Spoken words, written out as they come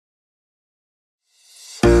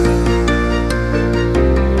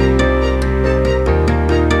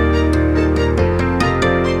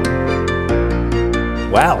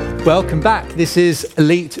Welcome back. This is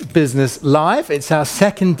Elite Business Live. It's our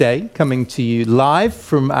second day coming to you live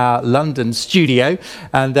from our London studio.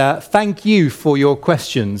 And thank you for your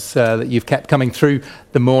questions that you've kept coming through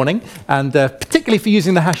the morning, and particularly for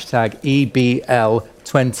using the hashtag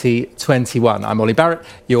EBL2021. I'm Ollie Barrett,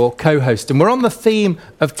 your co-host, and we're on the theme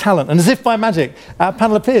of talent. And as if by magic, our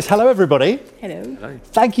panel appears. Hello, everybody. Hello. Hello.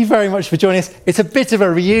 Thank you very much for joining us. It's a bit of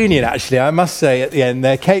a reunion, actually, I must say, at the end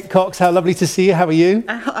there. Kate Cox, how lovely to see you. How are you?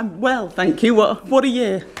 I'm well, thank you. What a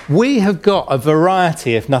year. We have got a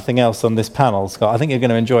variety, if nothing else, on this panel, Scott. I think you're going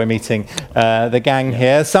to enjoy meeting the gang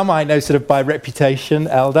here. Some I know sort of by reputation,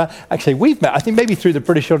 Elder. Actually, we've met, I think, maybe through the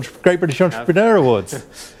Great British Entrepreneur Awards.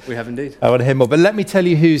 We have indeed. I want to hear more. But let me tell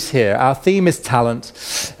you who's here. Our theme is talent,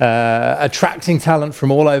 attracting talent from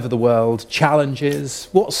all over the world, challenges,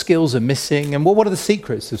 what skills are missing, and what are the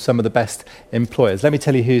secrets of some of the best employers. Let me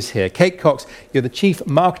tell you who's here. Kate Cox, you're the Chief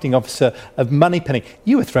Marketing Officer of MoneyPenny.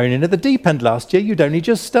 You were thrown in at the deep end last year. You'd only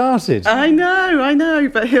just started. I know,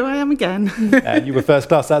 but here I am again. You were first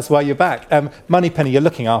class, that's why you're back. MoneyPenny, you're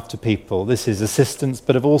looking after people. This is assistance,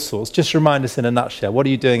 but of all sorts. Just remind us in a nutshell, what are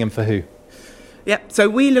you doing and for who? Yep, so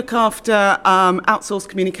we look after outsourced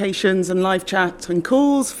communications and live chat and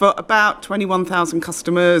calls for about 21,000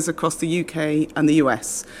 customers across the UK and the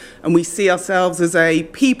US. And we see ourselves as a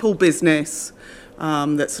people business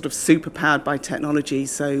that's sort of super powered by technology.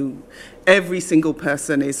 So every single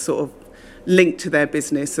person is sort of linked to their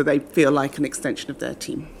business, so they feel like an extension of their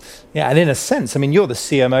team. Yeah, and in a sense, I mean, you're the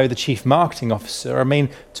CMO, the Chief Marketing Officer. I mean,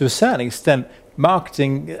 to a certain extent,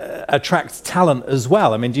 marketing attracts talent as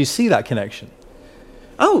well. I mean, do you see that connection?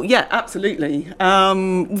 Oh, yeah, absolutely.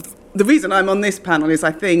 The reason I'm on this panel is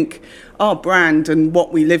I think our brand and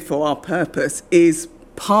what we live for, our purpose, is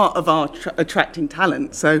part of our attracting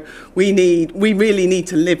talent. So we really need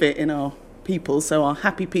to live it in our people. So our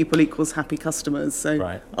happy people equals happy customers. So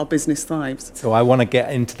right. Our business thrives. So I want to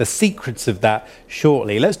get into the secrets of that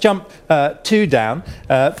shortly. Let's jump two down.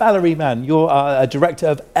 Valerie Mann, you're a director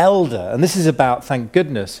of Elder, and this is about, thank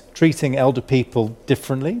goodness, treating elder people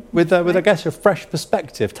differently with I guess, a fresh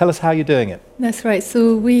perspective. Tell us how you're doing it. That's right.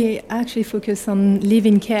 So we actually focus on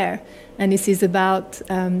live-in care, and this is about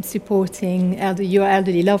supporting your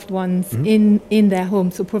elderly loved ones in their home.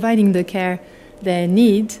 So providing the care they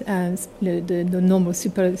need, the normal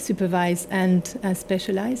supervise and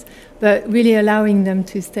specialize, but really allowing them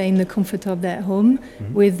to stay in the comfort of their home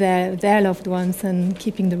with their loved ones and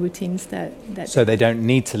keeping the routines that so they don't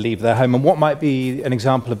need to leave their home. And what might be an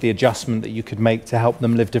example of the adjustment that you could make to help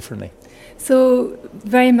them live differently? So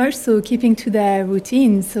very much so, keeping to their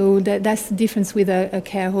routine. So that's the difference with a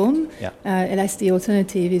care home. Yeah. And that's the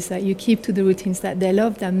alternative, is that you keep to the routines that they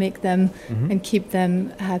love, that make them and keep them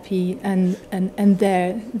happy, and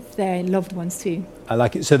their loved ones too. I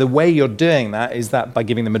like it. So the way you're doing that, is that by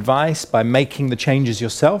giving them advice, by making the changes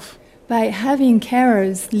yourself? By having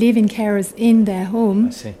carers, living carers in their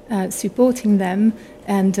home, supporting them,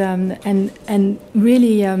 and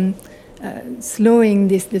really slowing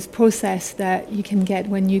this process that you can get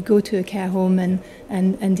when you go to a care home and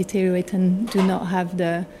deteriorate and do not have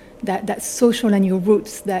that social and your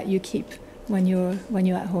roots that you keep when you're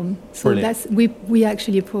at home. So that's we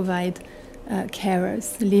actually provide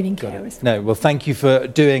carers, living carers. No, well, thank you for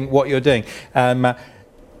doing what you're doing.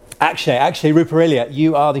 Akshay Rupaerelia,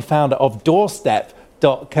 you are the founder of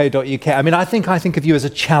doorstep.co.uk. I mean, I think of you as a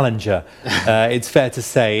challenger, it's fair to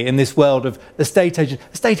say, in this world of estate agents.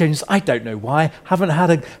 Estate agents, I don't know why, haven't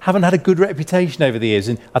had a good reputation over the years,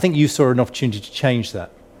 and I think you saw an opportunity to change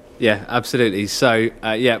that. Yeah, absolutely. So,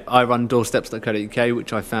 I run doorsteps.co.uk,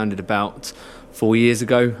 which I founded about 4 years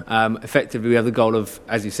ago. Effectively, we have the goal of,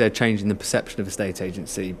 as you said, changing the perception of estate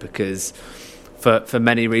agency, because for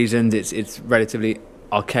many reasons, it's relatively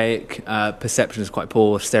archaic. Perception is quite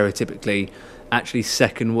poor, stereotypically. Actually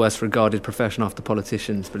second worst regarded profession after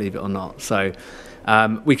politicians, believe it or not. So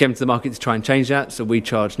we came to the market to try and change that. So we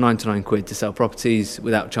charge £99 to sell properties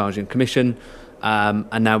without charging commission.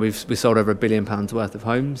 And now we've sold over £1 billion worth of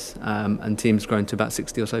homes, and team's grown to about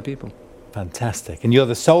 60 or so people. Fantastic. And you're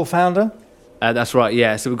the sole founder? That's right,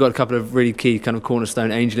 yeah. So we've got a couple of really key kind of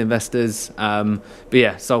cornerstone angel investors. But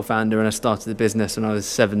yeah, sole founder, and I started the business when I was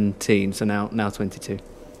 17, so now 22.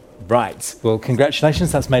 Right. Well,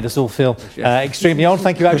 congratulations. That's made us all feel extremely old.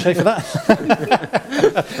 Thank you, Akshay, for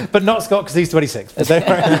that. But not Scott, because he's 26.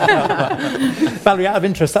 Valerie, out of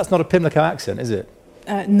interest, that's not a Pimlico accent, is it?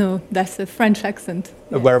 No, that's a French accent.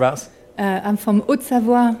 Whereabouts? I'm from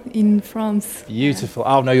Haute-Savoie in France. Beautiful.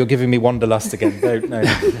 Oh, no, you're giving me wanderlust again. No.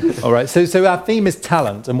 All right. So our theme is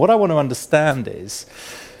talent. And what I want to understand is,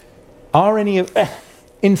 are any of,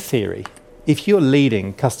 in theory, if you're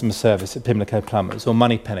leading customer service at Pimlico Plumbers or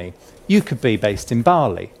MoneyPenny, you could be based in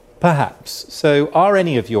Bali, perhaps. So are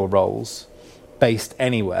any of your roles based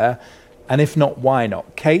anywhere? And if not, why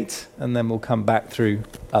not? Kate, and then we'll come back through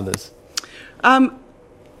others.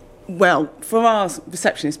 Well, for our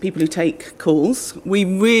receptionists, people who take calls, we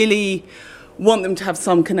really want them to have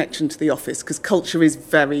some connection to the office because culture is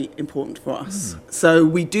very important for us. So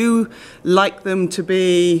we do like them to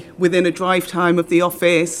be within a drive time of the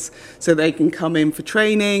office so they can come in for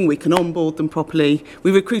training, we can onboard them properly.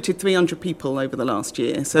 We recruited 300 people over the last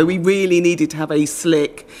year, so we really needed to have a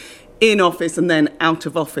slick in-office and then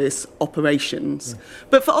out-of-office operations.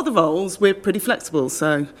 But for other roles, we're pretty flexible.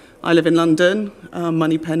 So I live in London,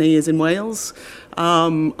 MoneyPenny is in Wales.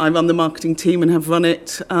 I run the marketing team and have run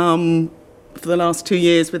it for the last 2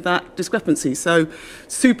 years with that discrepancy. So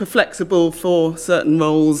super flexible for certain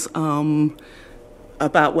roles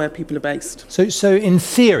about where people are based. So in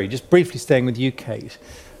theory, just briefly staying with you, Kate,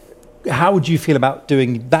 how would you feel about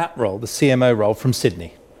doing that role, the CMO role, from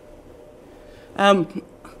Sydney?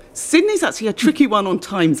 Sydney's actually a tricky one on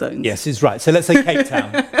time zones. Yes, it's right. So let's say Cape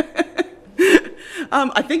Town.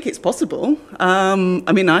 I think it's possible. I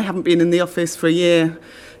mean, I haven't been in the office for a year.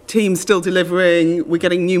 Team's still delivering. We're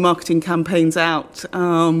getting new marketing campaigns out.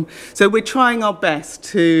 So we're trying our best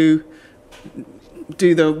to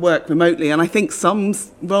do the work remotely. And I think some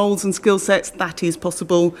roles and skill sets, that is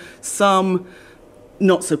possible. Some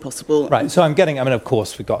not so possible. Right, so of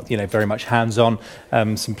course, we've got, very much hands-on,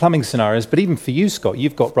 some plumbing scenarios, but even for you, Scott,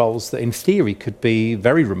 you've got roles that in theory could be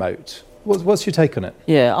very remote. What's your take on it?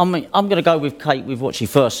 Yeah, I'm going to go with Kate with what she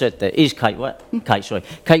first said there. Is Kate, right? Kate, sorry.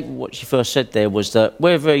 Kate, what she first said there was that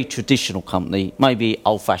we're a very traditional company, maybe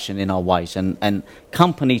old-fashioned in our ways, and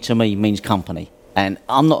company to me means company. And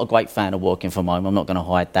I'm not a great fan of working from home, I'm not going to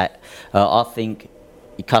hide that. I think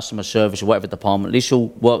customer service or whatever department, let's all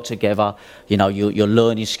work together. You're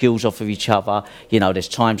learning skills off of each other. There's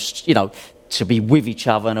times, to be with each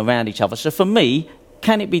other and around each other. So for me,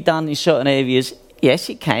 can it be done in certain areas? Yes,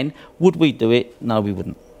 it can. Would we do it? No, we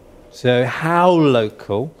wouldn't. So how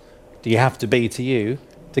local do you have to be to you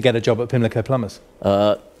to get a job at Pimlico Plumbers?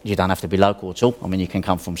 You don't have to be local at all. I mean, you can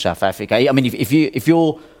come from South Africa. I mean, if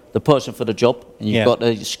you're the person for the job and you've got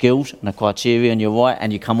the skills and the criteria and you're right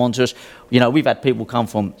and you come on to us. We've had people come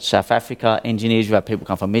from South Africa, engineers, we've had people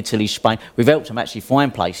come from Italy, Spain. We've helped them actually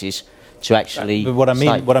find places to actually But what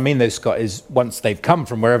I mean though, Scott, is once they've come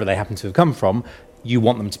from wherever they happen to have come from, you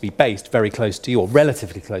want them to be based very close to you or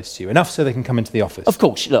relatively close to you, enough so they can come into the office. Of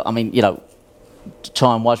course, look, I mean,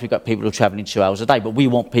 time-wise, we've got people who are travelling 2 hours a day, but we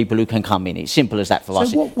want people who can come in. It's simple as that for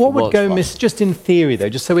us. So what would go miss, just in theory, though,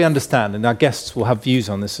 just so we understand, and our guests will have views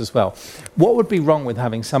on this as well, what would be wrong with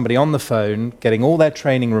having somebody on the phone, getting all their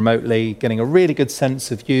training remotely, getting a really good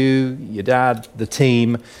sense of you, your dad, the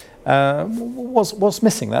team? What's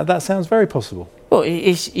missing? That sounds very possible. Well,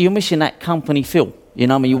 you're missing that company feel.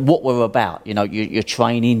 What we're about. Your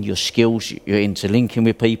training, your skills, you're interlinking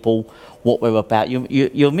with people, what we're about.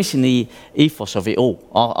 You're missing the ethos of it all.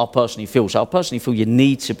 I personally feel so. I personally feel you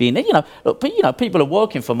need to be in there. People are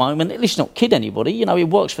working from home, and let's not kid anybody. It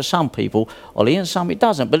works for some people, Ollie, and some it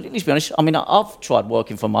doesn't. But let's be honest. I mean, I've tried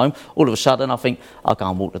working from home. All of a sudden, I think I'll go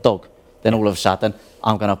and walk the dog. Then all of a sudden,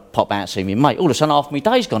 I'm going to pop out and see my mate. All of a sudden, half my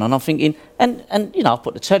day's gone, and I'm thinking, and I've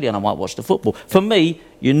put the telly on, I might watch the football. For me,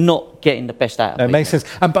 you're not getting the best out of it. It makes sense.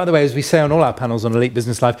 And by the way, as we say on all our panels on Elite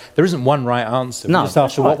Business Live, there isn't one right answer. No, just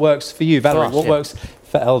after what works for you. Valerie, what works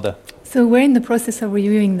for Elder? So we're in the process of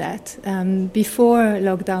reviewing that. Before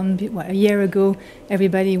lockdown, a year ago,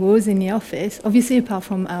 everybody was in the office, obviously apart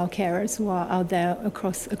from our carers who are out there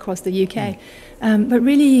across the UK. But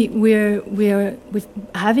really, we're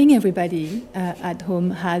having everybody at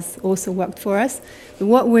home has also worked for us. But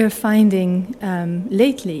what we're finding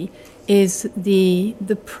lately is the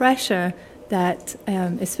pressure that,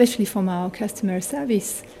 especially from our customer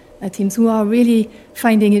service teams who are really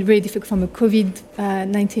finding it really difficult from a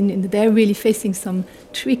COVID-19, they're really facing some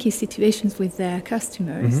tricky situations with their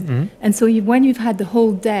customers. And so when you've had the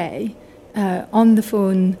whole day on the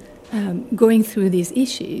phone going through these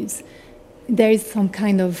issues, there is some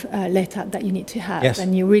kind of let-up that you need to have,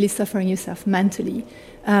 and you're really suffering yourself mentally.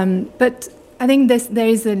 But I think there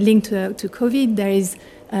is a link to COVID, there is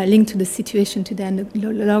a link to the situation today and the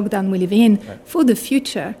lockdown we're living in. Right. For the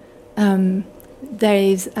future, there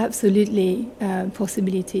is absolutely a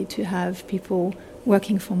possibility to have people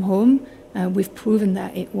working from home. We've proven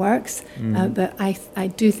that it works, but I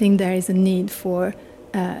do think there is a need for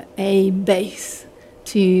a base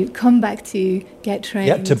to come back to get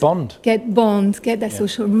trained, to bond, get that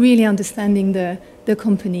social, really understanding the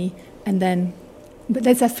company, and then but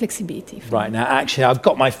there's that flexibility. Right, now actually I've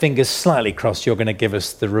got my fingers slightly crossed you're going to give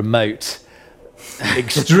us the remote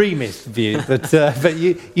extremist view, but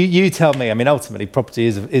you tell me. I mean, ultimately property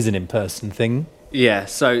is an in-person thing. Yeah,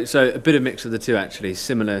 so a bit of mix of the two, actually.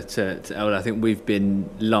 Similar to Elder, I think we've been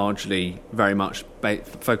largely very much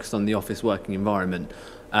focused on the office working environment,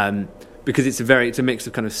 because it's a mix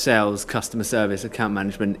of kind of sales, customer service, account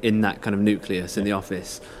management in that kind of nucleus in the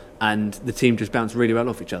office, and the team just bounce really well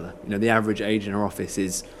off each other. You know, the average age in our office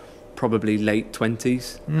is probably late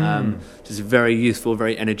 20s. Just a very useful,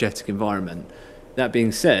 very energetic environment. That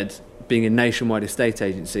being said, being a nationwide estate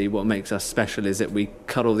agency, what makes us special is that we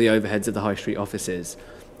cut all the overheads of the high street offices,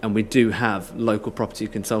 and we do have local property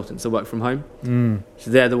consultants that work from home.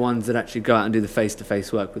 So they're the ones that actually go out and do the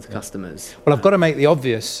face-to-face work with the customers. Well, I've got to make the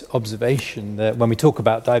obvious observation that when we talk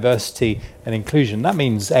about diversity and inclusion, that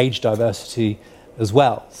means age diversity as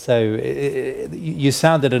well. So you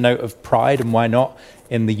sounded a note of pride, and why not,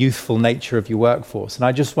 in the youthful nature of your workforce. And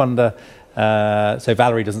I just wonder, so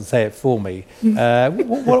Valerie doesn't say it for me,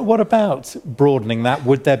 what about broadening that?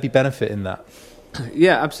 Would there be benefit in that?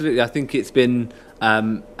 Yeah, absolutely. I think it's been,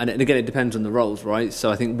 and again, it depends on the roles, right?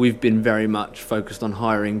 So I think we've been very much focused on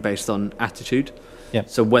hiring based on attitude. Yeah.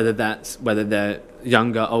 So whether they're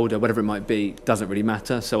younger, older, whatever it might be, doesn't really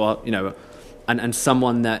matter. So and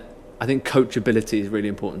someone that, I think coachability is really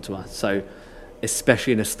important to us. So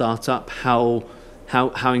especially in a startup, how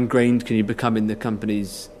ingrained can you become in the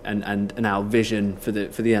company's and our vision for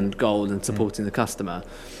the end goal and supporting the customer?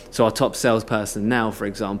 So our top salesperson now, for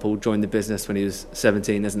example, joined the business when he was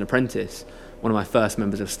 17 as an apprentice. One of my first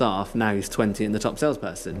members of staff, now he's 20 and the top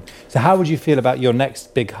salesperson. So how would you feel about your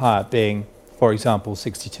next big hire being, for example,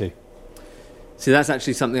 62? So that's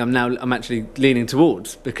actually something I'm actually leaning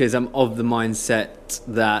towards, because I'm of the mindset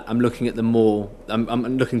that I'm looking at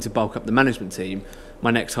I'm looking to bulk up the management team.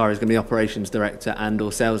 My next hire is going to be operations director and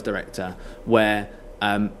or sales director, where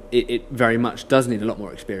it very much does need a lot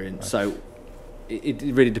more experience. Right. So it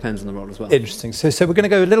really depends on the role as well. Interesting. So we're going to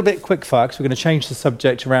go a little bit quick fire, because we're going to change the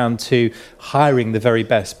subject around to hiring the very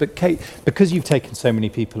best. But Kate, because you've taken so many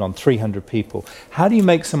people on, 300 people, how do you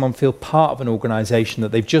make someone feel part of an organisation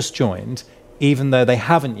that they've just joined, even though they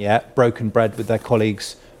haven't yet broken bread with their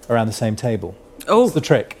colleagues around the same table? What's the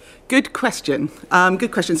trick? Good question.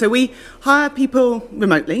 So we hire people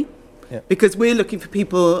remotely, because we're looking for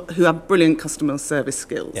people who have brilliant customer service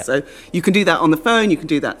skills. Yeah. So you can do that on the phone, you can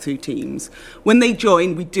do that through Teams. When they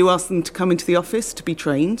join, we do ask them to come into the office to be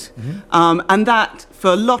trained. And that,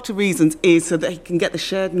 for a lot of reasons, is so that they can get the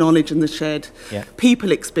shared knowledge and the shared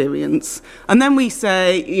people experience. And then we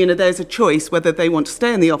say, there's a choice whether they want to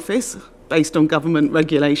stay in the office based on government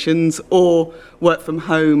regulations, or work from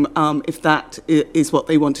home if that is what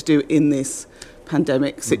they want to do in this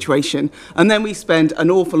pandemic situation. And then we spend an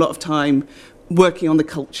awful lot of time working on the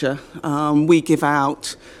culture. We give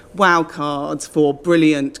out wow cards for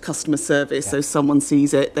brilliant customer service. So someone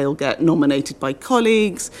sees it, they'll get nominated by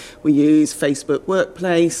colleagues. We use Facebook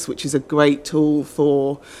Workplace, which is a great tool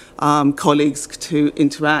for colleagues to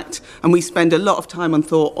interact. And we spend a lot of time and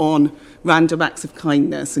thought on random acts of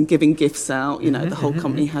kindness and giving gifts out. The whole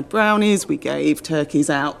company had brownies. We gave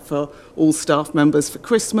turkeys out for all staff members for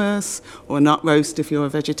Christmas, or a nut roast if you're a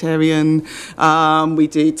vegetarian. We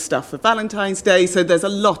did stuff for Valentine's Day. So there's a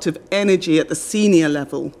lot of energy at the senior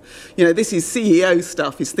level. This is CEO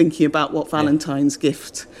stuff, is thinking about what Valentine's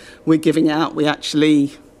gift we're giving out.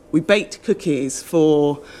 We baked cookies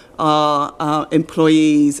for our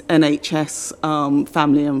employees, NHS,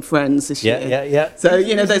 family and friends this year. Yeah. So,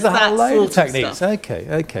 there's that sort of techniques. Stuff.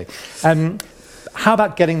 Okay. How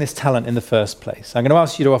about getting this talent in the first place? I'm going to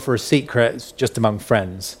ask you to offer a secret. It's just among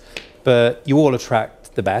friends, but you all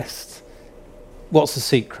attract the best. What's the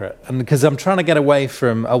secret? And because I'm trying to get away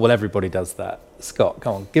from, everybody does that. Scott,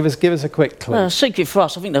 come on, give us a quick clue. Secret for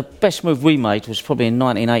us, I think the best move we made was probably in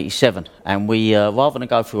 1987, and we, rather than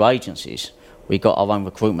go through agencies, we got our own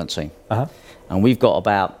recruitment team. And we've got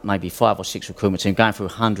about maybe 5 or 6 recruitment teams going through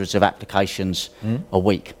hundreds of applications a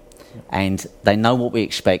week. And they know what we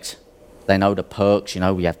expect. They know the perks,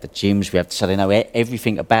 we have the gyms, so they know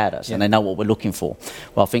everything about us, and they know what we're looking for.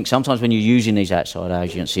 Well, I think sometimes when you're using these outside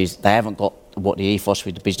agencies, they haven't got what the ethos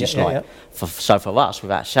with the business like. So for us,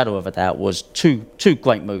 without a shadow of a doubt, was two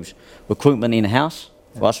great moves. Recruitment in-house,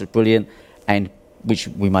 for us was brilliant, and which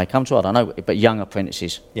we may come to, I don't know, but young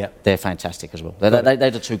apprentices, they're fantastic as well. They're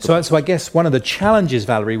the two good. So I guess one of the challenges,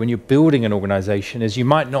 Valerie, when you're building an organisation is you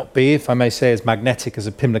might not be, if I may say, as magnetic as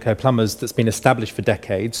a Pimlico Plumbers that's been established for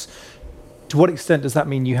decades. To what extent does that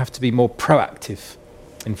mean you have to be more proactive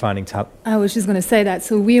in finding talent? I was just going to say that.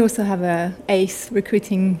 So we also have a ACE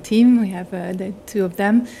recruiting team. We have the 2 of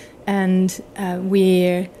them. and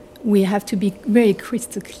we have to be very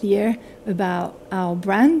crystal clear about our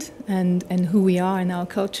brand and who we are and our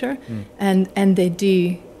culture, and they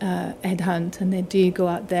do headhunt, and they do go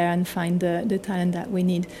out there and find the talent that we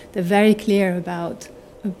need. They're very clear about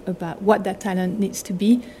what that talent needs to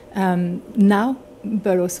be now,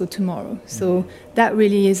 but also tomorrow. So that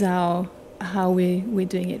really is how we're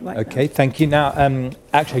doing it right now. Okay, thank you. Now,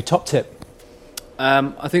 actually, top tip.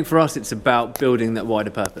 I think for us it's about building that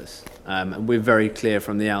wider purpose. And we're very clear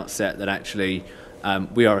from the outset that actually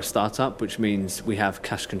we are a startup, which means we have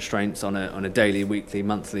cash constraints on a daily, weekly,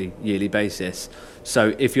 monthly, yearly basis.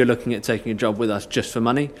 So if you're looking at taking a job with us just for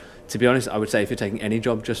money, to be honest, I would say if you're taking any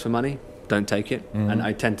job just for money, don't take it. And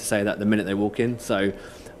I tend to say that the minute they walk in. So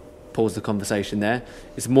pause the conversation there.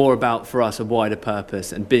 It's more about, for us, a wider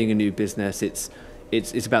purpose, and being a new business, it's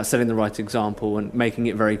about setting the right example and making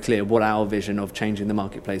it very clear what our vision of changing the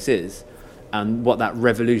marketplace is and what that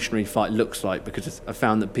revolutionary fight looks like, because I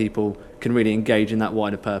found that people can really engage in that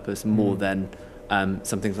wider purpose more than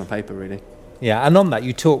some things on paper, really. Yeah, and on that,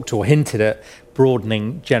 you talked or hinted at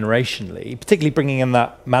broadening generationally, particularly bringing in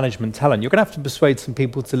that management talent. You're going to have to persuade some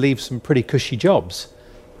people to leave some pretty cushy jobs.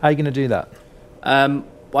 How are you going to do that?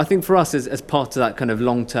 Well, I think for us, as part of that kind of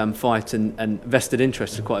long-term fight, and vested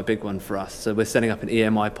interest is quite a big one for us. So we're setting up an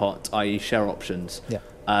EMI pot, i.e. share options. Yeah.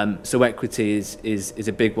 So equity is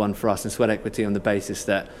a big one for us, and sweat equity on the basis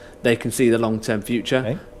that they can see the long-term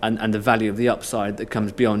future and the value of the upside that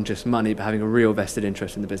comes beyond just money, but having a real vested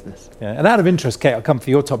interest in the business. Yeah, and out of interest, Kate, I'll come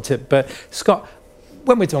for your top tip. But Scott,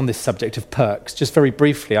 when we're on this subject of perks, just very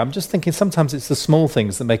briefly, I'm just thinking sometimes it's the small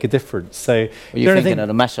things that make a difference. So you're thinking of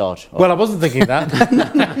the massage? Well, I wasn't thinking that.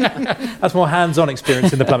 That's more hands-on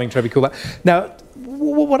experience in the plumbing trade, we call that. Now,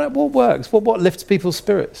 what works? What lifts people's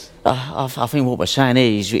spirits? I think what we're saying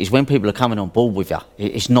is when people are coming on board with you,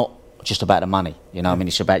 it's not just about the money. You know, I mean,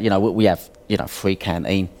 it's about, we have, free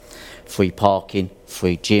canteen, free parking,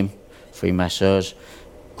 free gym, free masseurs,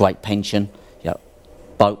 great pension,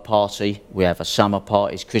 boat party, we have a summer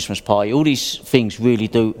parties, Christmas party. All these things really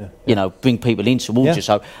do, bring people in towards you.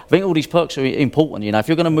 So I think all these perks are important. If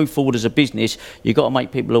you're going to move forward as a business, you've got to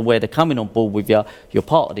make people aware they're coming on board with you. You're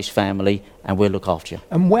part of this family, and we'll look after you.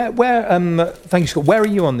 And thank you, Scott. Where are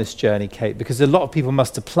you on this journey, Kate? Because a lot of people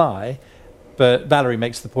must apply, but Valerie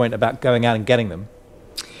makes the point about going out and getting them.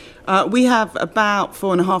 We have about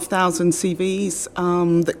 4,500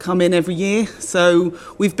 CVs that come in every year. So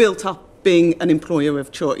we've built up being an employer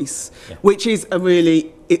of choice, which is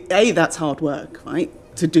that's hard work,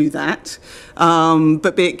 right, to do that.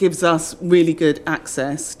 But B, it gives us really good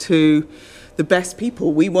access to the best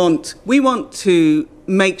people. We want to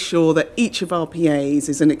make sure that each of our PAs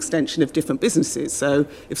is an extension of different businesses. So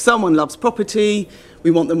if someone loves property,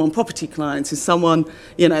 we want them on property clients. If someone,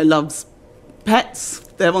 loves pets,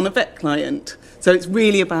 they're on a vet client. So it's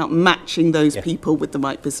really about matching those people with the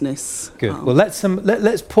right business. Good. Well,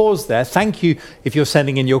 let's pause there. Thank you. If you're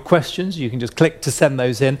sending in your questions, you can just click to send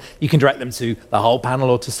those in. You can direct them to the whole panel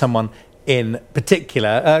or to someone in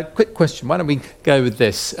particular. Quick question. Why don't we go with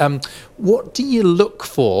this? What do you look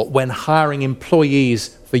for when hiring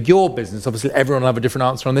employees for your business? Obviously, everyone will have a different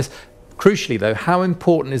answer on this. Crucially, though, how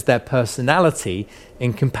important is their personality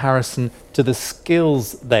in comparison to the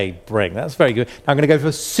skills they bring? That's very good. Now, I'm going to go for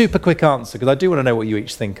a super quick answer because I do want to know what you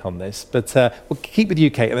each think on this. But we'll keep with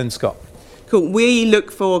you, Kate, and then Scott. Cool. We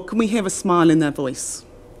look for, can we hear a smile in their voice?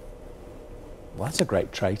 Well, that's a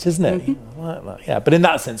great trait, isn't it? I like that. Yeah, but in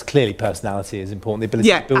that sense, clearly personality is important, the ability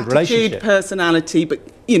to build relationships. Attitude, personality, but,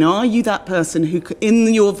 are you that person who,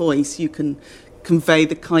 in your voice, you can convey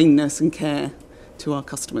the kindness and care to our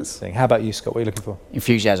customers? How about you, Scott? What are you looking for?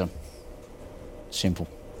 Enthusiasm. Simple.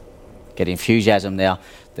 Get enthusiasm there.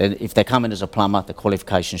 Then if they're coming as a plumber, the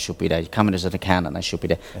qualifications should be there. You're coming as an accountant, they should be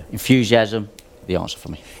there. Enthusiasm, the answer for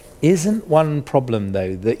me. Isn't one problem,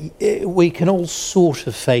 though, that we can all sort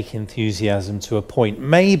of fake enthusiasm to a point,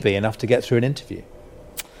 maybe enough to get through an interview?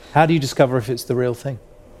 How do you discover if it's the real thing?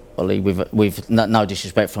 Well, with no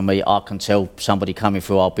disrespect from me, I can tell somebody coming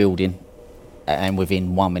through our building, and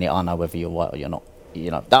within 1 minute I know whether you're right or you're not.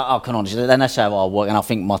 I can honestly, and that's how I work, and I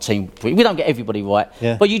think my team, we don't get everybody right,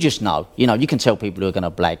 but you just know. You can tell people who are going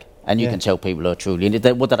to blag, and you can tell people who are truly,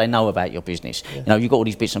 what do they know about your business? You've got all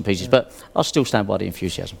these bits and pieces, but I'll still stand by the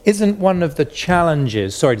enthusiasm. Isn't one of the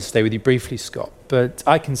challenges, sorry to stay with you briefly, Scott, but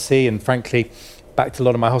I can see, and frankly, back to a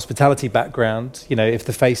lot of my hospitality background, if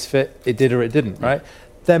the face fit, it did or it didn't, right?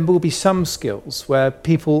 There will be some skills where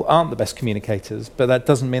people aren't the best communicators, but that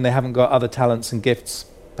doesn't mean they haven't got other talents and gifts,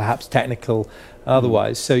 perhaps technical,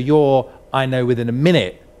 otherwise. So your I know within a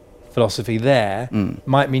minute philosophy there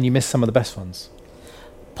might mean you miss some of the best ones.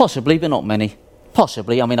 Possibly, but not many.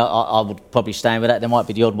 Possibly. I mean, I would probably stand with that. There might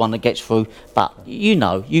be the odd one that gets through, but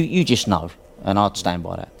you just know, and I'd stand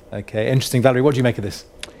by that. Okay, interesting. Valerie, what do you make of this?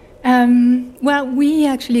 Well, we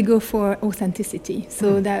actually go for authenticity.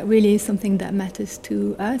 So that really is something that matters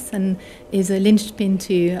to us and is a linchpin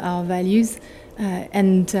to our values.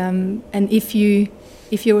 And if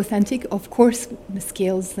you're authentic, of course, the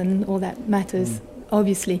skills and all that matters,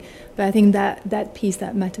 obviously. But I think that piece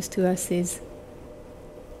that matters to us is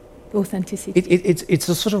authenticity. It's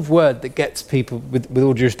a sort of word that gets people, with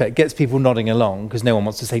all due respect, gets people nodding along because no one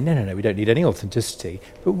wants to say, no, we don't need any authenticity.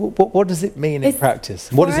 But what does it mean in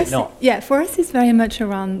practice? What is it not? Yeah, for us it's very much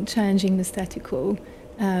around challenging the status quo,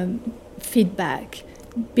 feedback,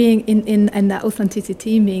 being in that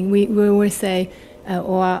authenticity, meaning we always say,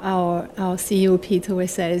 or our CEO Pete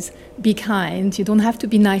always says, be kind. You don't have to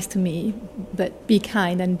be nice to me, but be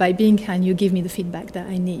kind. And by being kind, you give me the feedback that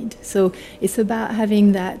I need. So it's about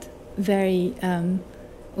having that very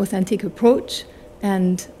authentic approach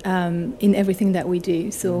and in everything that we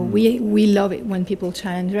do. So we love it when people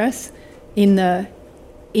challenge us in the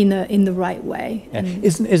right way. Yeah.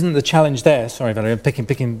 Isn't the challenge there? Sorry, Valerie, I'm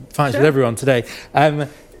picking fights with everyone today.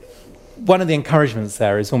 One of the encouragements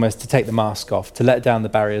there is almost to take the mask off, to let down the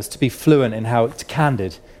barriers, to be fluent in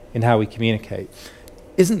candid in how we communicate.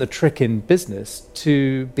 Isn't the trick in business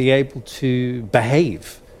to be able to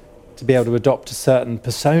behave, to be able to adopt a certain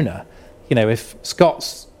persona? You know, if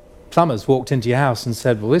Scott's plumbers walked into your house and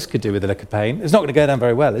said, well, this could do with a lick of paint, it's not going to go down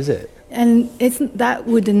very well, is it? And that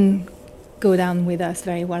wouldn't go down with us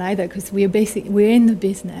very well either, because we're in the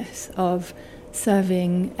business of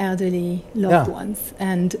serving elderly loved ones,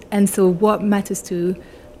 and so what matters to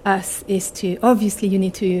us is to, obviously you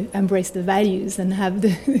need to embrace the values and have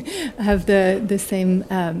the same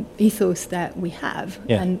ethos that we have,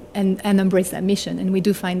 and embrace that mission. And we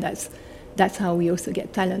do find that's how we also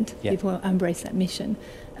get talent. People embrace that mission.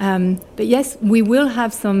 But yes, we will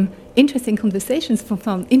have some interesting conversations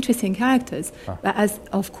from interesting characters. But as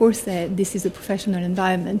of course this is a professional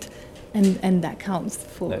environment, and that counts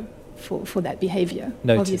for that behaviour.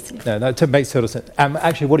 Obviously. No, that makes total sense.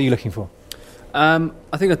 Actually, what are you looking for?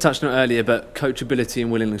 I think I touched on it earlier, but coachability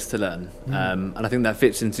and willingness to learn. And I think that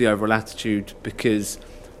fits into the overall attitude, because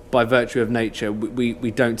by virtue of nature,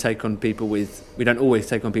 we don't always take on people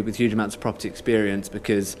with huge amounts of property experience,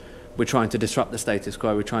 because we're trying to disrupt the status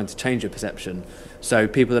quo, we're trying to change a perception. So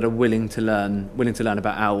people that are willing to learn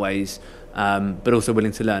about our ways, but also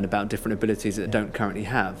willing to learn about different abilities that they don't currently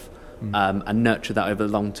have. And nurture that over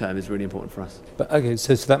the long term is really important for us. But okay,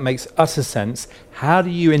 so that makes utter sense. How do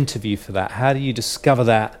you interview for that? How do you discover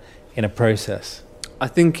that in a process? I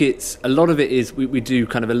think a lot of it is we do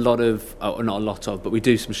kind of a lot of, or not a lot of, but we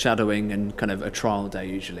do some shadowing and kind of a trial day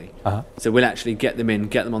usually. So we'll actually get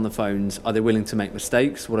them on the phones. Are they willing to make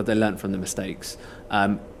mistakes? What have they learned from the mistakes?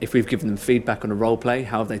 If we've given them feedback on a role play,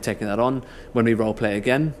 how have they taken that on? When we role play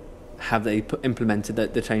again, have they implemented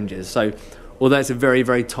the changes? So although it's a very,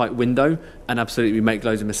 very tight window, and absolutely we make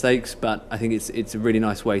loads of mistakes, but I think it's a really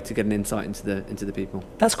nice way to get an insight into the people.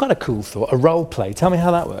 That's quite a cool thought, a role play. Tell me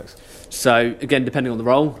how that works. So again, depending on the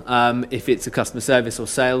role, if it's a customer service or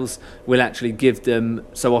sales, we'll actually give them,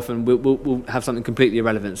 so often we'll have something completely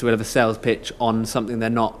irrelevant. So we'll have a sales pitch on something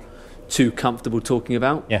they're not too comfortable talking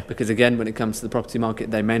about, because again, when it comes to the property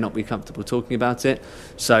market, they may not be comfortable talking about it.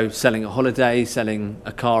 So selling a holiday, selling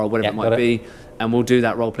a car, or whatever it might be, and we'll do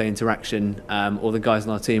that role play interaction, or the guys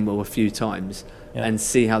on our team will a few times, and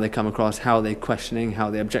see how they come across, how they're questioning, how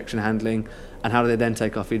they're objection handling, and how do they then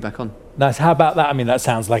take our feedback on. Nice. How about that? I mean, that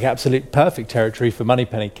sounds like absolute perfect territory for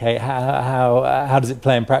MoneyPenny, Kate. How does it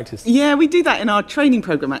play in practice? Yeah, we do that in our training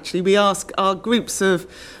programme, actually. We ask our groups of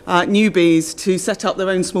newbies to set up their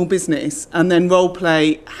own small business and then role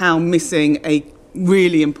play how missing a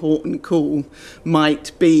really important call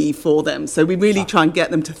might be for them. So we really try and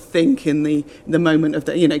get them to think in the moment of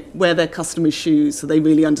wear their customers' shoes, so they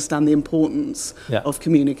really understand the importance of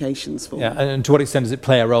communications for them. And to what extent does it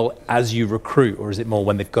play a role as you recruit, or is it more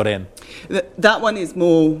when they've got in? That one is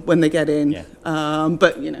more when they get in,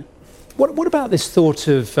 but What about this thought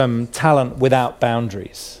of talent without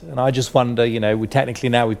boundaries? And I just wonder,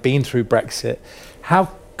 we've been through Brexit.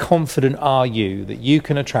 How confident are you that you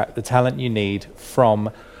can attract the talent you need from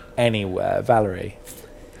anywhere, Valerie?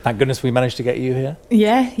 Thank goodness we managed to get you here.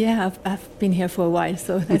 Yeah, I've been here for a while,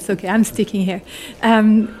 so that's okay. I'm sticking here.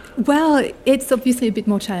 Well, it's obviously a bit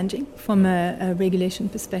more challenging from a regulation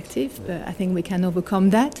perspective, but I think we can overcome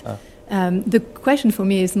that. The question for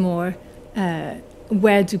me is more,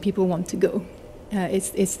 where do people want to go?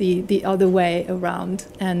 It's the other way around,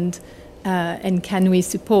 and can we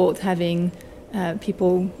support having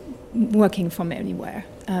people working from anywhere?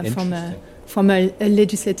 from a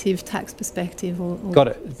legislative tax perspective. Got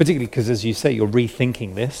it. Particularly because, as you say, you're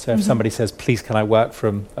rethinking this. So if somebody says, please, can I work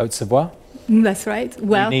from Haute-Savoie? That's right.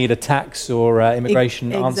 Well, you need a tax or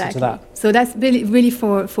immigration answer to that. So that's really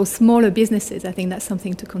for smaller businesses. I think that's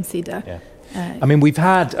something to consider. Yeah. I mean, we've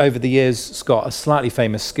had over the years, Scott, a slightly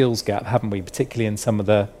famous skills gap, haven't we? Particularly in some of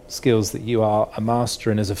the skills that you are a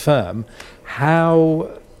master in as a firm. How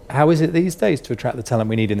is it these days to attract the talent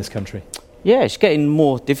we need in this country? Yeah, it's getting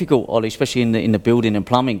more difficult, Ollie, especially in the building and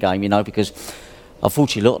plumbing game, because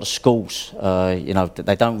unfortunately a lot of the schools,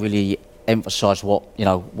 they don't really emphasise how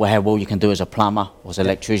well you can do as a plumber or as an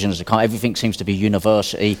electrician, everything seems to be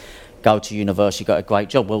university. Go to university, got a great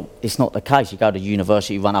job. Well, it's not the case. You go to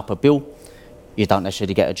university, run up a bill, you don't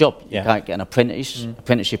necessarily get a job. You can't get an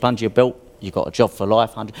apprenticeship under your belt, you've got a job for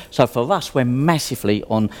life. So for us, we're massively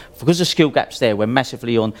because the skill gap's there, we're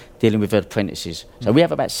massively on dealing with apprentices. So we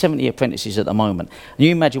have about 70 apprentices at the moment. And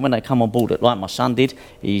you imagine when they come on board, like my son did,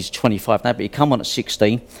 he's 25 now, but he come on at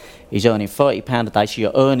 16, he's earning £30 a day, so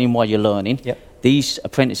you're earning while you're learning. Yep. These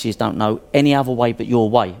apprentices don't know any other way but your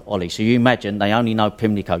way, Ollie. So you imagine they only know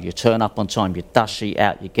Pimlico. You turn up on time, you dust sheet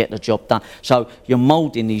out, you get the job done. So you're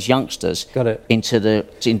moulding these youngsters into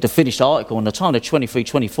the finished article, and the time they're 23,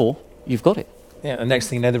 24, you've got it. Yeah, and next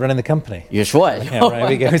thing you know, they're running the company. That's right. Yeah, right.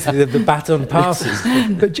 We go to the baton passes.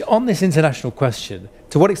 But on this international question,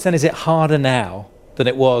 to what extent is it harder now than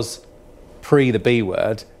it was pre the B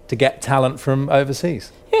word to get talent from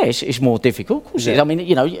overseas? Yeah, it's more difficult. Of course it is. I mean,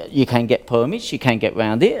 you can get permits, you can get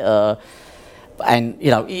around it, and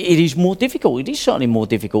it is more difficult. It is certainly more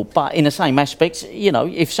difficult. But in the same aspect,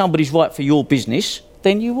 if somebody's right for your business,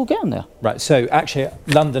 then you will get them there. Right. So actually,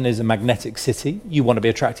 London is a magnetic city. You want to be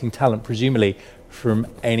attracting talent, presumably from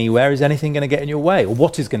anywhere. Is anything going to get in your way, or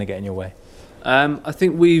what is going to get in your way? I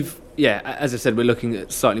think as I said, we're looking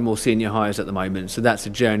at slightly more senior hires at the moment. So that's a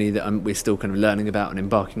journey that we're still kind of learning about and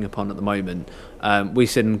embarking upon at the moment. We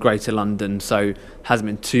sit in Greater London, so hasn't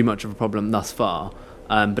been too much of a problem thus far.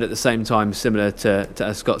 But at the same time, similar to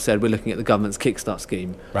as Scott said, we're looking at the government's Kickstart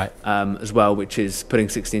scheme as well, which is putting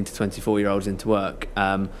 16 to 24-year-olds into work.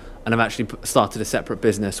 And I've actually started a separate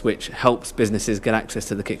business which helps businesses get access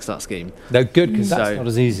to the Kickstart scheme. No, good, because that's not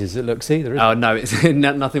as easy as it looks either, is it? Oh, no, it's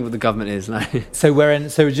nothing what the government is, no. So we're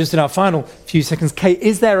just in our final few seconds. Kate,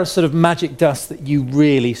 is there a sort of magic dust that you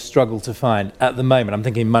really struggle to find at the moment? I'm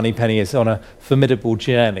thinking MoneyPenny is on a formidable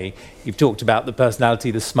journey. You've talked about the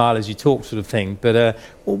personality, the smile as you talk sort of thing, but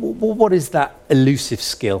what is that elusive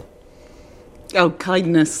skill? Oh,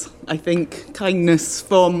 kindness, I think. Kindness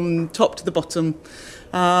from top to the bottom.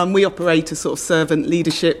 We operate a sort of servant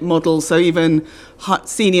leadership model, so even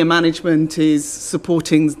senior management is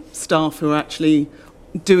supporting staff who are actually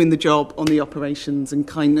doing the job on the operations, and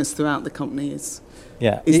kindness throughout the company is...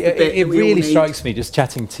 Yeah, it really strikes me, just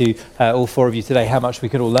chatting to all four of you today, how much we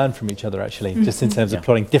could all learn from each other, actually, just in terms of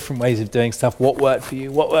plotting different ways of doing stuff, what worked for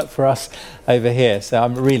you, what worked for us over here. So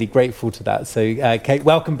I'm really grateful to that. So, Kate,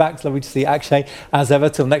 welcome back. It's lovely to see Akshay, as ever.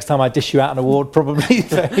 Till next time I dish you out an award, probably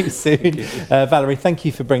very soon. Valerie, thank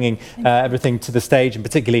you for bringing everything to the stage, and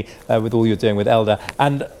particularly with all you're doing with Elder.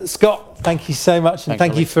 And Scott, thank you so much, and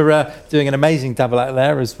thank you for doing an amazing double act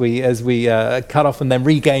there as we cut off and then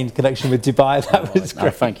regained connection with Dubai. That was great. No,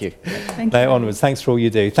 thank you. Thank you. Onwards. Thanks for all you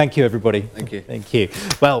do. Thank you, everybody. Thank you. Thank you.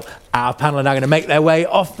 Well, our panel are now going to make their way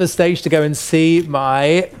off the stage to go and see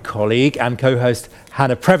my colleague and co-host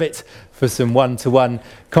Hannah Previtt for some one-to-one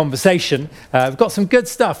conversation. We've got some good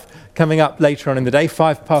stuff coming up later on in the day.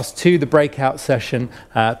 2:05, the breakout session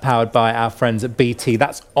powered by our friends at BT.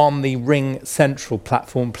 That's on the Ring Central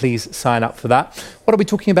platform. Please sign up for that. What are we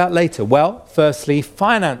talking about later? Well, firstly,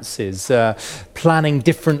 finances, planning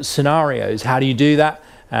different scenarios. How do you do that?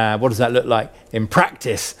 What does that look like in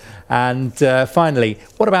practice? And finally,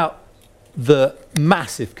 what about the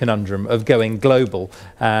massive conundrum of going global?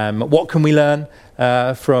 What can we learn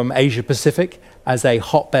from Asia Pacific as a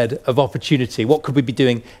hotbed of opportunity? What could we be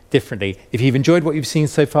doing differently? If you've enjoyed what you've seen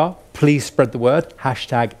so far, please spread the word.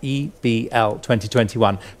 #EBL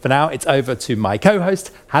 2021. For now, it's over to my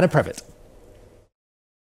co-host, Hannah Previtt.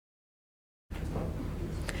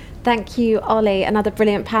 Thank you, Ollie. Another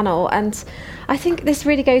brilliant panel. And I think this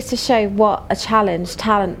really goes to show what a challenge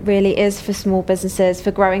talent really is for small businesses,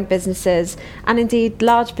 for growing businesses, and indeed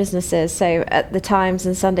large businesses. So at the Times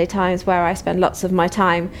and Sunday Times, where I spend lots of my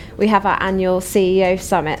time, we have our annual CEO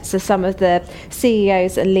Summit. So some of the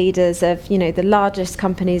CEOs and leaders of, the largest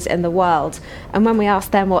companies in the world. And when we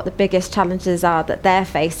ask them what the biggest challenges are that they're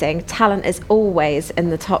facing, talent is always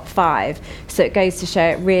in the top 5. So it goes to show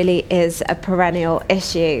it really is a perennial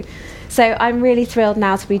issue. So I'm really thrilled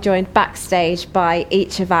now to be joined backstage by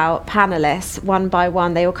each of our panellists, one by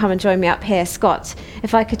one. They will come and join me up here. Scott,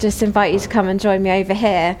 if I could just invite you to come and join me over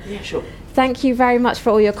here. Yeah, sure. Thank you very much for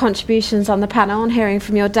all your contributions on the panel and hearing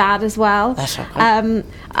from your dad as well. That's okay.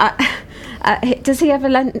 Does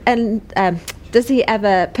he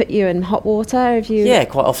ever put you in hot water? Have you? Yeah,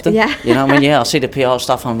 quite often. Yeah. You know, I mean, I see the PR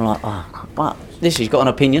stuff, I'm like, but he's got an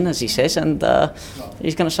opinion, as he says, and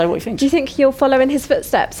he's going to say what he thinks. Do you think you'll follow in his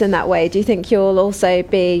footsteps in that way? Do you think you'll also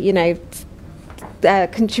be,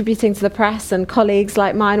 contributing to the press, and colleagues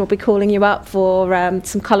like mine will be calling you up for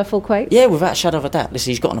some colourful quotes? Yeah, without a shadow of a doubt.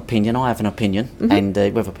 Listen, he's got an opinion, I have an opinion, and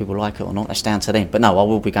whether people like it or not, that's down to them. But no, I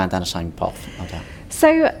will be going down the same path, no doubt.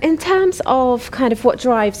 So in terms of kind of what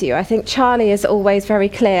drives you, I think Charlie is always very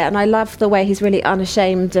clear, and I love the way he's really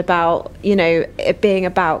unashamed about, it being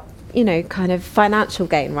about, kind of financial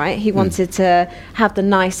gain, right? He wanted to have the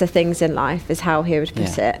nicer things in life, is how he would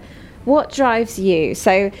put it. What drives you?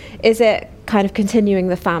 So is it kind of continuing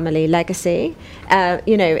the family legacy?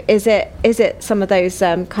 Is it some of those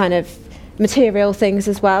kind of material things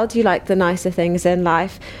as well? Do you like the nicer things in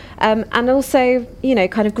life? And also,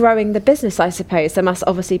 kind of growing the business, I suppose. There must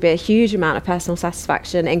obviously be a huge amount of personal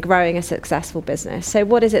satisfaction in growing a successful business. So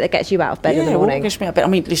what is it that gets you out of bed in the morning? Well, gets me out of bed. I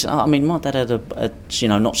mean, listen, my dad had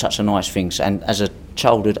not such a nice things, and as a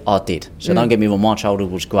childhood I did. So don't get me wrong, my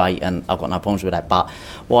childhood was great and I've got no problems with that. But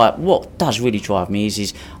what does really drive me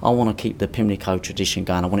is I want to keep the Pimlico tradition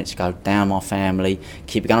going. I want it to go down my family,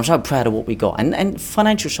 keep it going. I'm so proud of what we got. And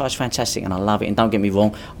financial side's fantastic and I love it. And don't get me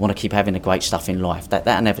wrong, I want to keep having the great stuff in life.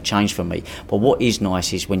 That never changed for me. But what is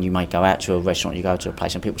nice is when you may go out to a restaurant, you go to a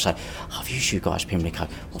place and people say, I've used you guys, Pimlico.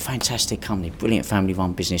 What fantastic company, brilliant family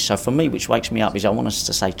run business. So for me, which wakes me up is I want us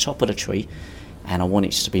to stay top of the tree. And I want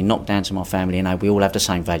it to be knocked down to my family, and we all have the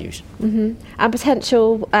same values. And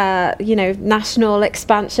potential, national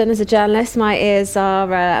expansion. As a journalist, my ears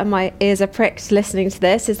are pricked listening to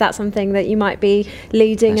this. Is that something that you might be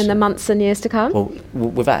leading in the months and years to come? Well,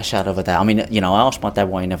 without a shadow of a doubt. I mean, I asked my dad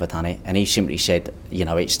why he never done it, and he simply said,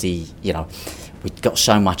 it's the, we've got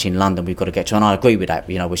so much in London we've got to get to, and I agree with that.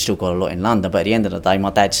 We've still got a lot in London, but at the end of the day, my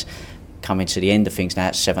dad's coming to the end of things now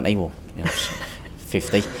at 70,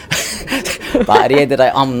 50. But at the end of the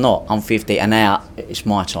day, I'm not. I'm 50, and now it's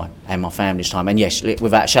my time and my family's time. And yes,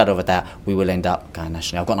 without a shadow of a doubt, we will end up going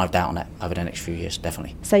nationally. I've got no doubt on that over the next few years,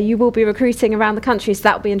 definitely. So you will be recruiting around the country, so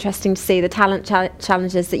that will be interesting to see the talent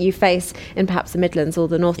challenges that you face in perhaps the Midlands or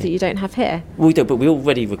the North that you don't have here. We do, but we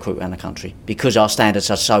already recruit around the country. Because our standards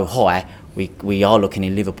are so high, we are looking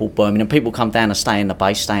in Liverpool, Birmingham. People come down and stay in the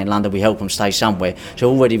base, stay in London. We help them stay somewhere. So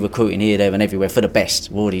we're already recruiting here, there and everywhere for the best.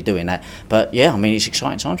 We're already doing that. But yeah, I mean, it's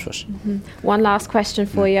exciting times for us. One last question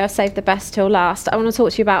for you. I've saved the best till last. I want to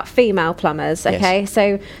talk to you about female plumbers, okay? Yes.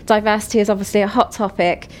 So diversity is obviously a hot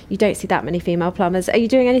topic. You don't see that many female plumbers. Are you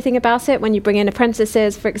doing anything about it when you bring in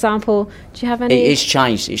apprentices, for example? Do you have any? It's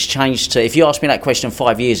changed. It's changed. If you asked me that question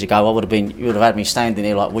 5 years ago, you would have had me standing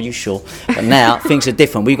there like, well, you sure? But now things are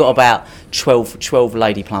different. We've got about 12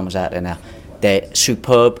 lady plumbers out there now. They're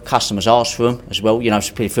superb. Customers ask for them as well.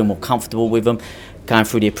 So people feel more comfortable with them. Going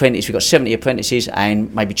through the apprentice, we've got 70 apprentices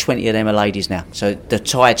and maybe 20 of them are ladies now. So the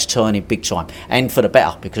tide's turning big time, and for the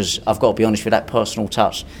better, because I've got to be honest with that personal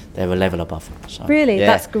touch, they're a level above. So, really,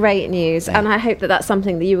 that's great news, and I hope that's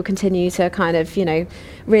something that you will continue to kind of,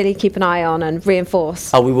 really keep an eye on and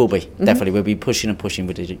reinforce. Oh, we will be, definitely. We'll be pushing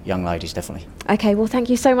with the young ladies, definitely. Okay, well,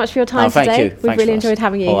 thank you so much for your time today. Thank you. We've really enjoyed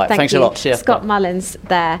having you. All right, thanks a lot. See you. Scott Mullins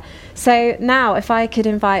there. So now, if I could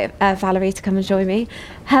invite Valerie to come and join me.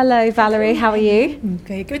 Hello, Valerie. How are you?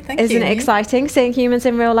 Okay, good. Thank you. Isn't it exciting seeing humans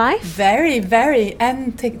in real life? Very, very.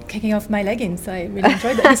 And taking off my leggings. I really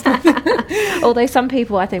enjoyed that. Although some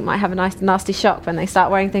people, I think, might have a nice nasty shock when they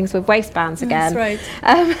start wearing things with waistbands again.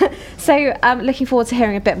 That's right. So I'm looking forward to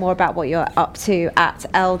hearing a bit more about what you're up to at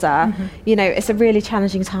Elder. It's a really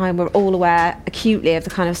challenging time. We're all aware acutely of the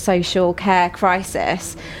kind of social care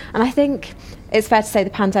crisis. And I think it's fair to say the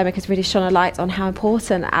pandemic has really shone a light on how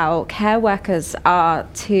important our care workers are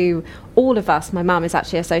to all of us. My mum is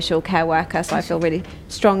actually a social care worker, so I feel really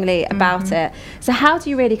strongly about it. So how do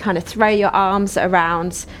you really kind of throw your arms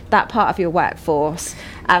around that part of your workforce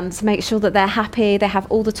and to make sure that they're happy, they have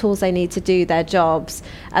all the tools they need to do their jobs,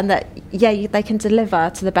 and that, they can deliver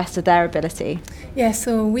to the best of their ability? Yeah,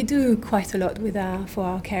 so we do quite a lot for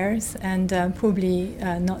our carers, and probably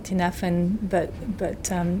not enough,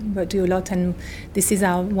 but do a lot, and this is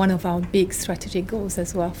one of our big strategic goals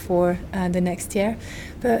as well for the next year.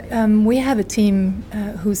 But we have a team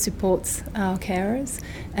who supports our carers,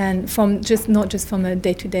 and not just from a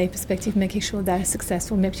day-to-day perspective, making sure they're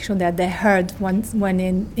successful, making sure that they're heard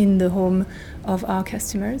when in the home of our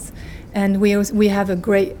customers. And we have a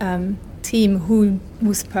great team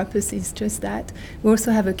whose purpose is just that. We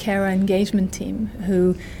also have a carer engagement team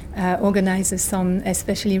who organizes some,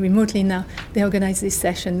 especially remotely now, they organize these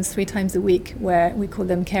sessions 3 times a week where we call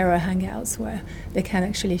them carer hangouts, where they can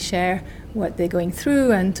actually share what they're going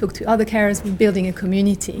through and talk to other carers. We're building a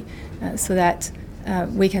community so that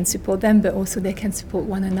we can support them, but also they can support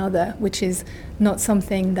one another, which is not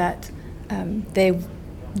something that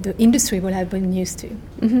the industry will have been used to.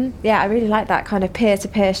 Mm-hmm. Yeah, I really like that kind of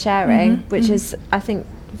peer-to-peer sharing, which is, I think,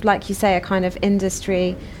 like you say, a kind of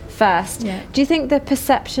industry first. Yeah. Do you think the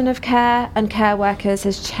perception of care and care workers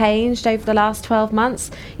has changed over the last 12 months?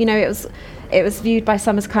 You know, it was viewed by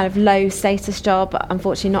some as kind of low status job, but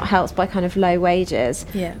unfortunately not helped by kind of low wages.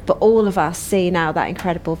 Yeah. But all of us see now that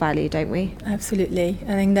incredible value, don't we? Absolutely.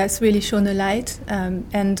 I think that's really shown a light.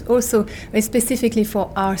 And also, specifically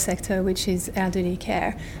for our sector, which is elderly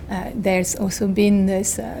care, there's also been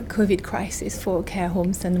this COVID crisis for care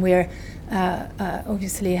homes, and we're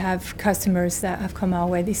obviously have customers that have come our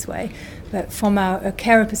way this way. But from a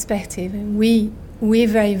carer perspective, we're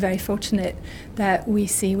very, very fortunate that we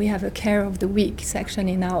have a Care of the Week section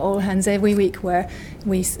in our All Hands every week, where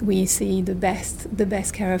we see the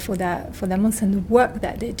best carer for that month and the work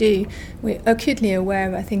that they do. We're acutely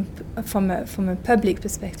aware, I think, from a public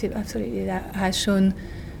perspective, absolutely, that has shown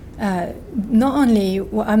not only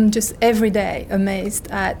I'm just every day amazed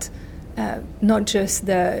at not just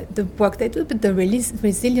the work they do, but the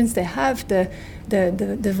resilience they have,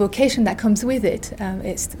 the vocation that comes with it.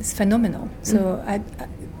 It's phenomenal. So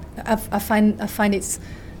I find it's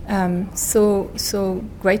so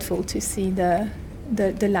grateful to see the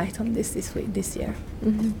light on this year.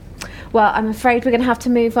 Mm-hmm. Well, I'm afraid we're going to have to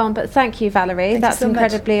move on, but thank you, Valerie. Thank That's you so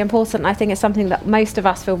incredibly important. I think it's something that most of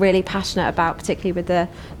us feel really passionate about, particularly with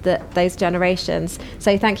those generations.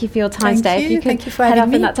 So thank you for your time today. If you Thank could you for head having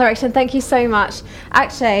up in me. that direction. Thank you so much.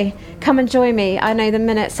 Akshay, come and join me. I know the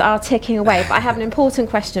minutes are ticking away, but I have an important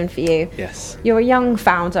question for you. Yes. You're a young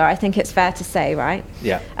founder, I think it's fair to say, right?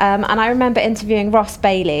 Yeah. And I remember interviewing Ross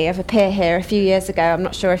Bailey of Appear Here a few years ago. I'm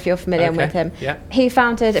not sure if you're familiar with him. Yeah. He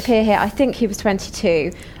founded Appear Here, I think he was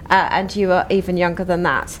 22. And you were even younger than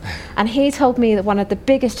that. And he told me that one of the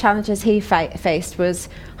biggest challenges he faced was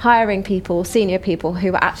hiring people, senior people,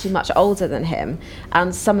 who were actually much older than him.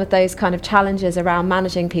 And some of those kind of challenges around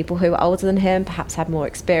managing people who were older than him, perhaps had more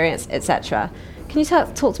experience, etc. Can you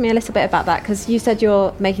talk to me a little bit about that? Because you said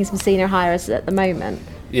you're making some senior hires at the moment.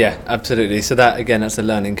 Yeah, absolutely. So that's a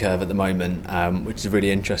learning curve at the moment, which is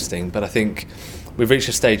really interesting. But I think we've reached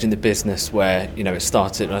a stage in the business where, I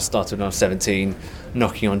started when I was 17,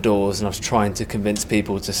 knocking on doors, and I was trying to convince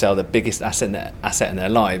people to sell the biggest asset in their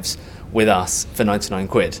lives with us for 99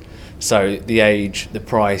 quid. So the age, the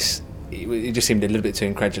price, it just seemed a little bit too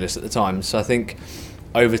incredulous at the time. So I think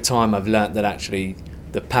over time I've learnt that actually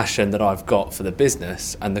the passion that I've got for the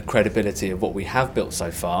business and the credibility of what we have built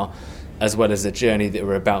so far, as well as the journey that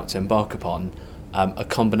we're about to embark upon, a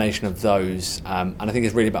combination of those, and I think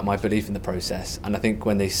it's really about my belief in the process. And I think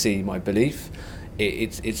when they see my belief,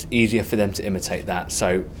 it's easier for them to imitate that.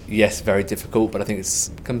 So yes, very difficult, but I think it's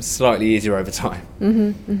become slightly easier over time.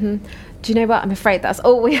 Mm-hmm, mm-hmm. Do you know what? I'm afraid that's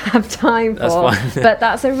all we have time for. That's fine. But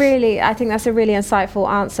I think that's a really insightful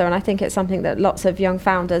answer, and I think it's something that lots of young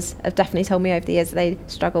founders have definitely told me over the years that they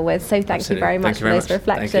struggle with. So thank you very much for those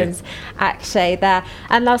reflections, Akshay, there.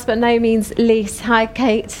 And last but no means least, hi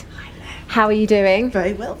Kate. How are you doing?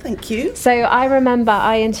 Very well, thank you. So I remember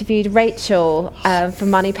I interviewed Rachel from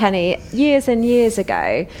MoneyPenny years and years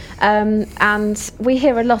ago, and we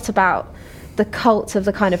hear a lot about the cult of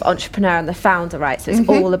the kind of entrepreneur and the founder, right? So it's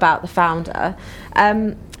all about the founder.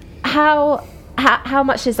 How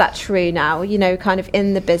much is that true now, kind of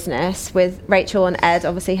in the business with Rachel and Ed,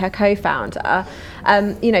 obviously her co-founder,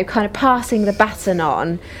 kind of passing the baton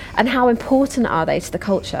on, and how important are they to the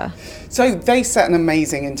culture? So they set an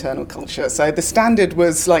amazing internal culture. So the standard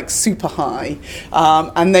was like super high,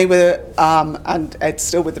 and they were, and Ed's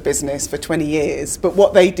still with the business for 20 years. But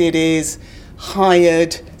what they did is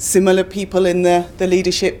hired similar people in the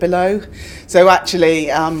leadership below. So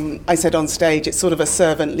actually, I said on stage, it's sort of a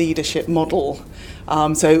servant leadership model.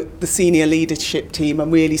 So the senior leadership team are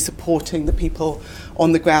really supporting the people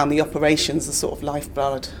on the ground. The operations are sort of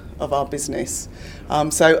lifeblood of our business.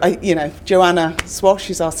 Joanna Swash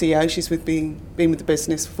is our CEO. She's been with the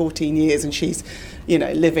business for 14 years, and she's,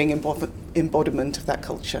 living embodiment of that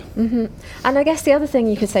culture. Mm-hmm. And I guess the other thing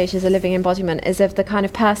you could say she's a living embodiment is of the kind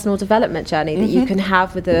of personal development journey that you can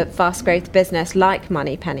have with a fast growth business like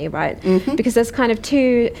MoneyPenny, right? Mm-hmm. Because there's kind of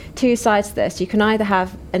two sides to this. You can either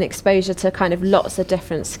have an exposure to kind of lots of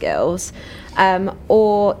different skills,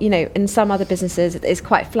 or in some other businesses it's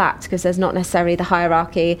quite flat because there's not necessarily the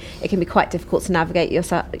hierarchy. It can be quite difficult to navigate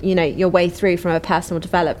your way through from a personal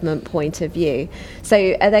development point of view.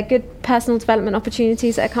 So are there good personal development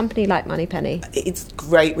opportunities at a company like MoneyPenny? It's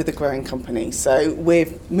great with a growing company. So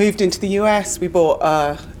we've moved into the US. We bought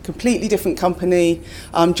a completely different company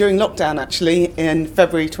during lockdown, actually, in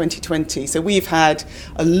February 2020. So we've had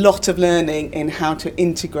a lot of learning in how to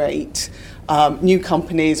integrate new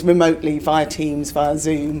companies remotely via Teams, via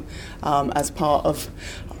Zoom, as part of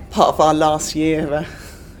our last year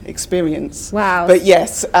experience. Wow. But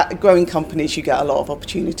yes, at growing companies, you get a lot of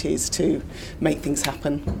opportunities to make things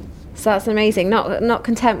happen. So that's amazing. Not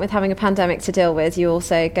content with having a pandemic to deal with, you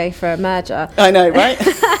also go for a merger. I know, right?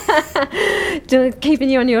 Keeping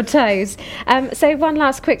you on your toes. So one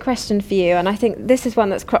last quick question for you, and I think this is one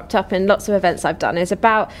that's cropped up in lots of events I've done, is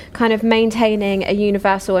about kind of maintaining a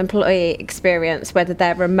universal employee experience, whether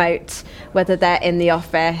they're remote, whether they're in the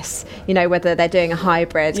office, whether they're doing a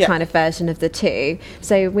hybrid kind of version of the two.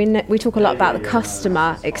 So we talk a lot about the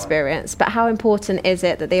customer experience, but how important is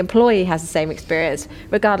it that the employee has the same experience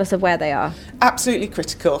regardless of where they are? Absolutely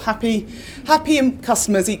critical. Happy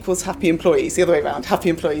customers equals happy employees. The other way around. Happy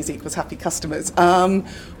employees equals happy customers.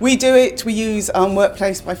 We do it. We use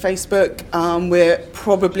Workplace by Facebook. We're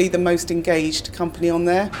probably the most engaged company on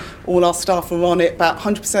there. All our staff are on it. About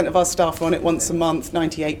 100% of our staff are on it once a month,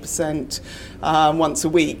 98% once a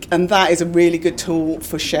week. And that is a really good tool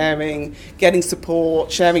for sharing, getting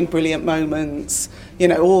support, sharing brilliant moments,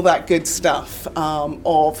 all that good stuff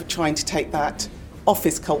of trying to take that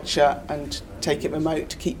office culture and take it remote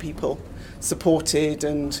to keep people supported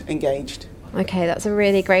and engaged. Okay, that's a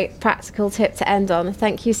really great practical tip to end on.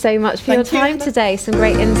 Thank you so much for your time today. Some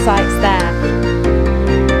great insights there.